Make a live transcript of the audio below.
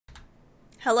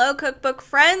Hello, cookbook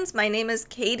friends. My name is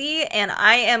Katie, and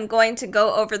I am going to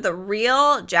go over the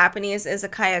Real Japanese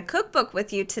Izakaya Cookbook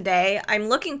with you today. I'm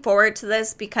looking forward to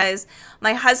this because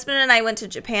my husband and I went to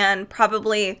Japan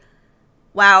probably,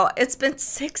 wow, it's been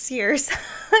 6 years.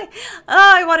 Oh,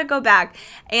 I want to go back.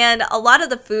 And a lot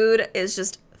of the food is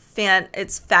just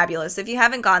it's fabulous. If you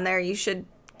haven't gone there, you should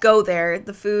go there.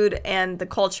 The food and the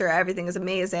culture, everything is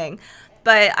amazing.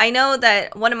 But I know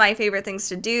that one of my favorite things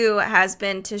to do has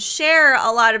been to share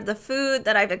a lot of the food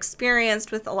that I've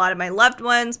experienced with a lot of my loved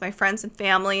ones, my friends and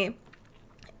family.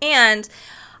 And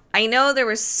I know there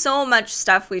was so much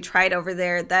stuff we tried over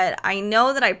there that I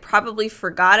know that I probably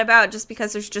forgot about just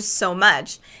because there's just so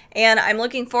much. And I'm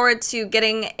looking forward to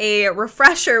getting a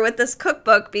refresher with this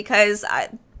cookbook because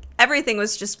everything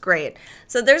was just great.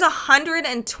 So there's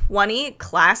 120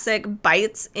 classic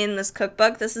bites in this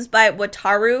cookbook. This is by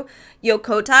Wataru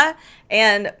Yokota.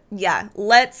 And yeah,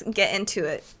 let's get into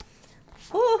it.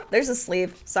 Oh, there's a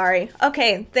sleeve. Sorry.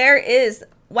 Okay, there is.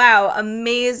 Wow,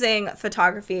 amazing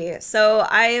photography. So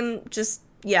I'm just,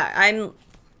 yeah, I'm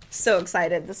so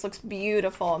excited. This looks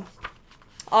beautiful.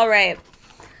 All right.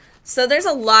 So there's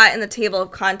a lot in the table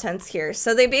of contents here.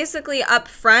 So they basically up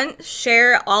front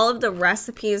share all of the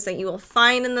recipes that you will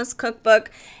find in this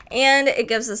cookbook, and it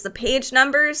gives us the page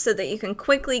numbers so that you can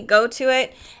quickly go to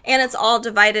it, and it's all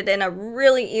divided in a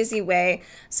really easy way.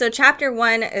 So chapter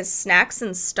 1 is snacks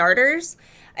and starters,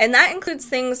 and that includes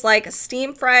things like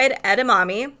steam fried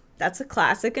edamame. That's a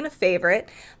classic and a favorite.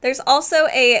 There's also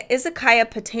a izakaya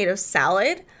potato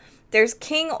salad. There's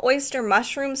king oyster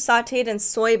mushrooms sauteed in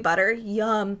soy butter.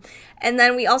 Yum. And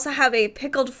then we also have a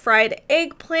pickled fried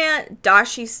eggplant,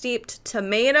 dashi steeped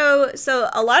tomato. So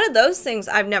a lot of those things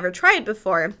I've never tried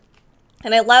before.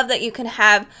 And I love that you can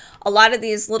have a lot of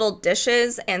these little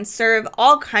dishes and serve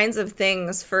all kinds of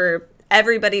things for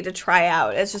everybody to try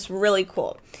out. It's just really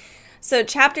cool. So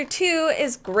chapter 2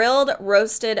 is grilled,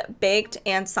 roasted, baked,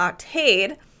 and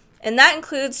sauteed. And that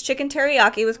includes chicken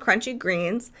teriyaki with crunchy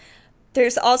greens.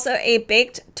 There's also a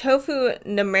baked tofu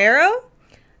namero,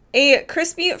 a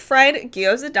crispy fried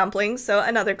gyoza dumpling, so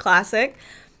another classic.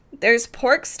 There's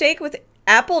pork steak with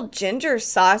apple ginger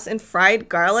sauce and fried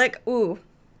garlic. Ooh,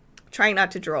 trying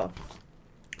not to drool.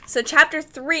 So chapter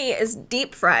 3 is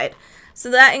deep fried.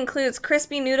 So that includes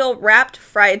crispy noodle wrapped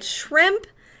fried shrimp,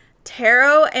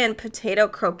 taro, and potato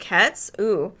croquettes.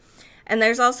 Ooh, and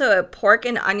there's also a pork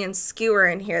and onion skewer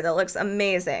in here that looks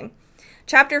amazing.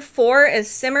 Chapter 4 is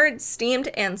simmered, steamed,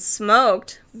 and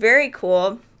smoked. Very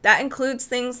cool. That includes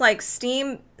things like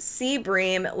steamed sea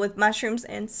bream with mushrooms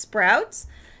and sprouts,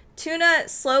 tuna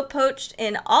slow poached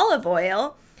in olive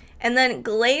oil, and then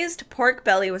glazed pork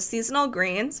belly with seasonal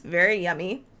greens. Very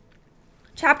yummy.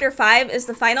 Chapter 5 is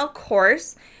the final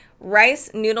course, rice,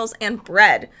 noodles, and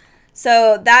bread.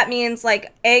 So that means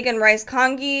like egg and rice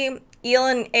congee, eel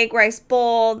and egg rice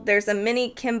bowl. There's a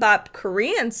mini kimbap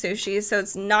Korean sushi, so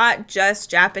it's not just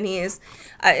Japanese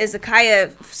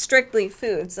izakaya strictly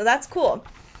food. So that's cool.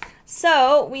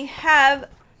 So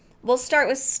we'll start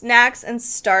with snacks and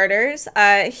starters.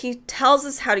 He tells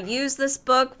us how to use this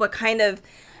book, what kind of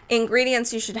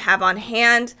ingredients you should have on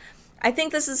hand. I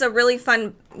think this is a really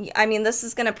fun, this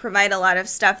is going to provide a lot of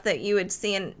stuff that you would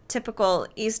see in typical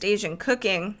East Asian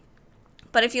cooking.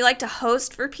 But if you like to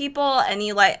host for people and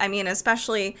you like,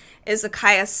 especially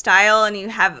izakaya style and you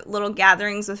have little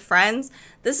gatherings with friends,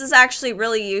 this is actually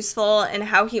really useful in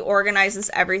how he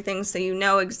organizes everything so you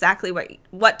know exactly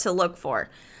what to look for.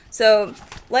 So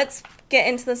let's get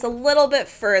into this a little bit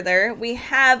further. We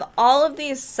have all of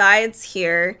these sides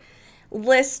here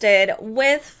listed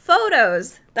with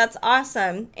photos. That's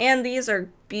awesome. And these are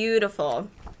beautiful.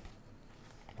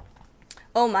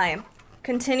 Oh my.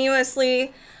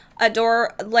 Continuously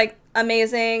adore, like,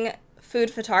 amazing food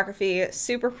photography,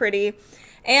 super pretty.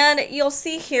 And you'll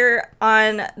see here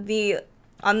on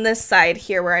this side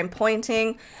here where I'm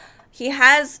pointing, he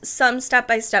has some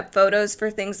step-by-step photos for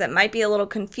things that might be a little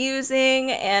confusing,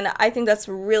 and I think that's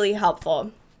really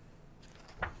helpful.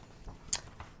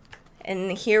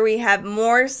 And here we have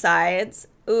more sides.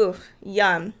 Ooh,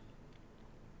 yum.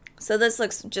 So this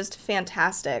looks just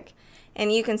fantastic.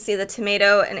 And you can see the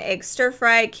tomato and egg stir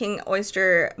fry, king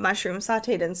oyster mushroom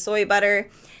sauteed in soy butter.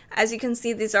 As you can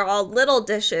see, these are all little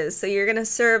dishes, so you're going to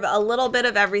serve a little bit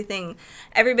of everything.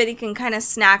 Everybody can kind of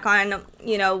snack on,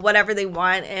 whatever they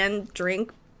want and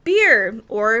drink beer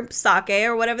or sake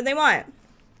or whatever they want.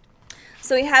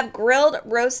 So we have grilled,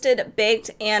 roasted, baked,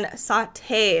 and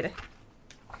sauteed.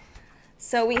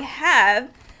 So we have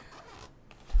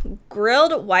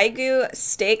grilled Wagyu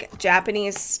steak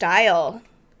Japanese style.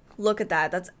 Look at that.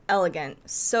 That's elegant.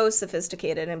 So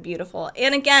sophisticated and beautiful.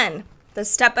 And again, The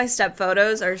step-by-step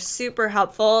photos are super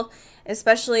helpful,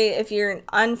 especially if you're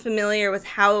unfamiliar with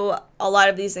how a lot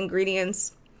of these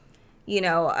ingredients,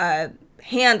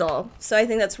 handle. So I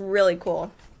think that's really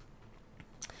cool.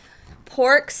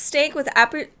 Pork steak with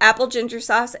apple ginger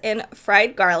sauce and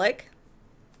fried garlic.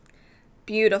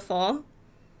 Beautiful.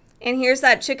 And here's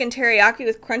that chicken teriyaki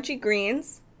with crunchy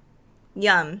greens.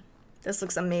 Yum. This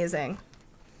looks amazing.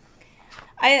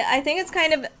 I think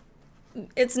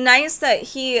it's nice that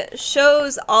he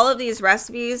shows all of these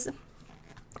recipes,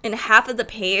 and half of the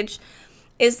page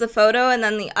is the photo, and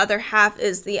then the other half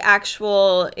is the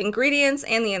actual ingredients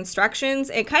and the instructions.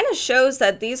 It kind of shows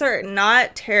that these are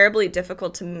not terribly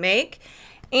difficult to make,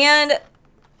 and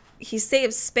he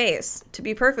saves space, to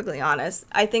be perfectly honest.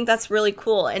 I think that's really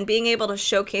cool, and being able to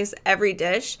showcase every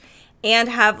dish and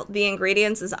have the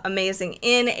ingredients is amazing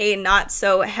in a not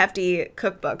so hefty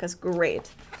cookbook. Is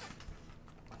great.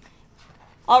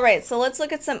 All right, so let's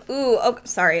look at some,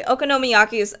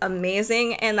 okonomiyaki is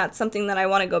amazing, and that's something that I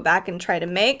want to go back and try to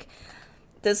make.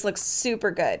 This looks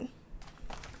super good.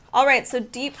 All right, so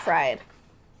deep fried.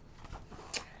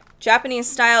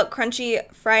 Japanese style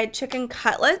crunchy fried chicken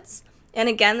cutlets. And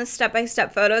again, the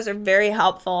step-by-step photos are very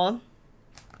helpful.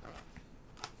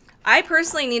 I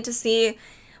personally need to see,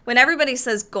 when everybody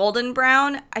says golden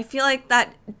brown, I feel like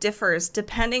that differs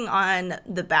depending on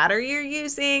the batter you're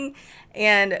using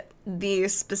and the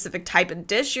specific type of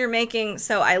dish you're making.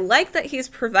 So I like that he's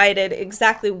provided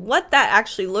exactly what that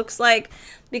actually looks like,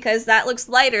 because that looks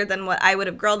lighter than what I would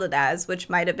have grilled it as, which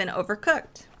might have been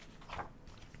overcooked.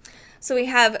 So we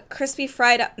have crispy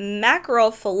fried mackerel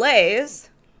fillets.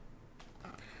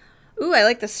 Ooh, I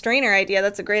like the strainer idea.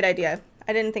 That's a great idea.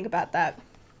 I didn't think about that.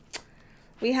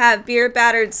 We have beer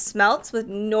battered smelts with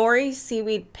nori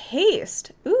seaweed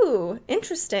paste. Ooh,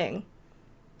 interesting.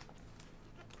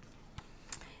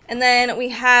 And then we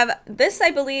have, this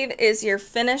I believe is your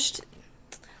finished,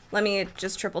 let me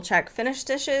just triple check, finished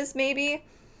dishes maybe?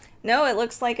 No, it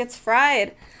looks like it's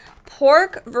fried.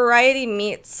 Pork variety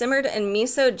meat simmered in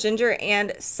miso, ginger,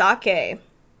 and sake.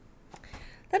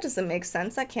 That doesn't make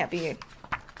sense. That can't be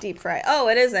deep fried. Oh,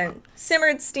 it isn't.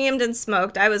 Simmered, steamed, and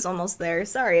smoked. I was almost there.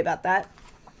 Sorry about that.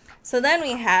 So then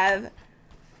we have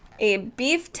a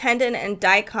beef tendon and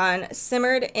daikon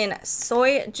simmered in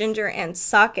soy, ginger, and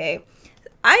sake.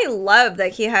 I love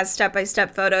that he has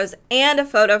step-by-step photos and a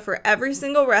photo for every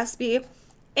single recipe,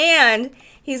 and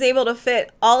he's able to fit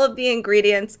all of the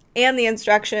ingredients and the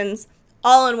instructions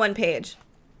all in one page.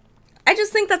 I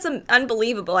just think that's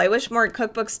unbelievable. I wish more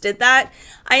cookbooks did that.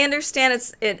 I understand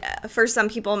it for some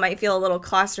people might feel a little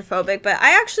claustrophobic, but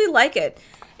I actually like it.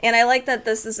 And I like that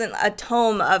this isn't a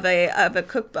tome of a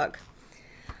cookbook.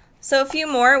 So a few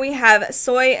more. We have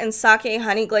soy and sake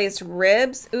honey glazed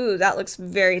ribs. Ooh, that looks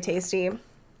very tasty.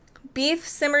 Beef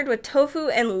simmered with tofu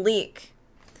and leek.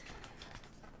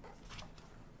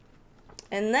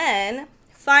 And then,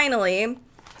 finally,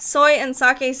 soy and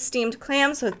sake steamed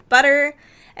clams with butter,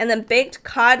 and then baked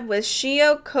cod with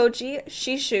shio, koji,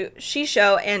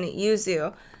 shisho, and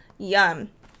yuzu. Yum.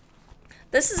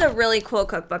 This is a really cool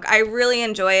cookbook. I really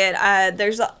enjoy it.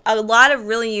 There's a lot of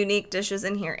really unique dishes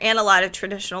in here, and a lot of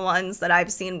traditional ones that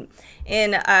I've seen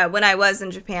in when I was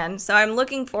in Japan. So I'm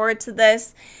looking forward to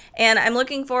this, and I'm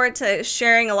looking forward to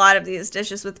sharing a lot of these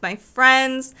dishes with my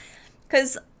friends,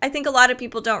 because I think a lot of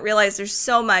people don't realize there's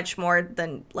so much more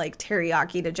than like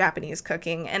teriyaki to Japanese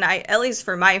cooking. And at least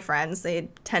for my friends, they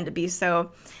tend to be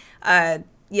so,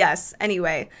 yes,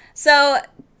 anyway. So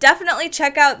definitely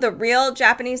check out the Real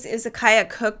Japanese Izakaya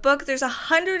Cookbook. There's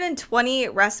 120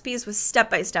 recipes with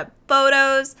step-by-step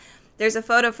photos. There's a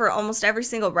photo for almost every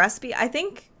single recipe. I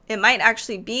think it might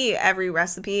actually be every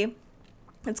recipe.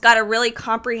 It's got a really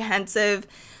comprehensive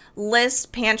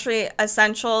list, pantry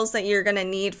essentials that you're going to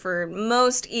need for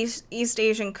most East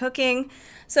Asian cooking.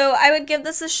 So I would give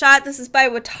this a shot. This is by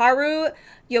Wataru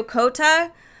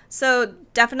Yokota. So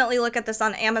definitely look at this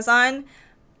on Amazon.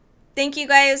 Thank you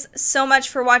guys so much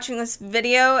for watching this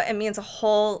video. It means a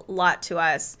whole lot to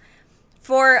us.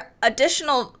 For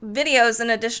additional videos and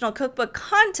additional cookbook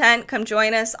content, come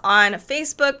join us on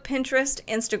Facebook, Pinterest,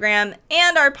 Instagram,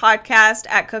 and our podcast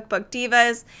at Cookbook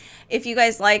Divas. If you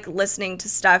guys like listening to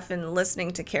stuff and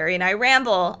listening to Carrie and I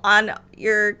ramble on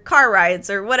your car rides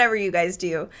or whatever you guys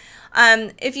do.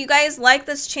 If you guys like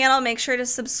this channel, make sure to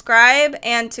subscribe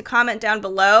and to comment down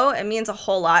below. It means a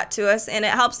whole lot to us, and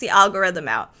it helps the algorithm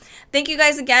out. Thank you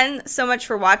guys again so much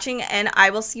for watching, and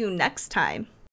I will see you next time.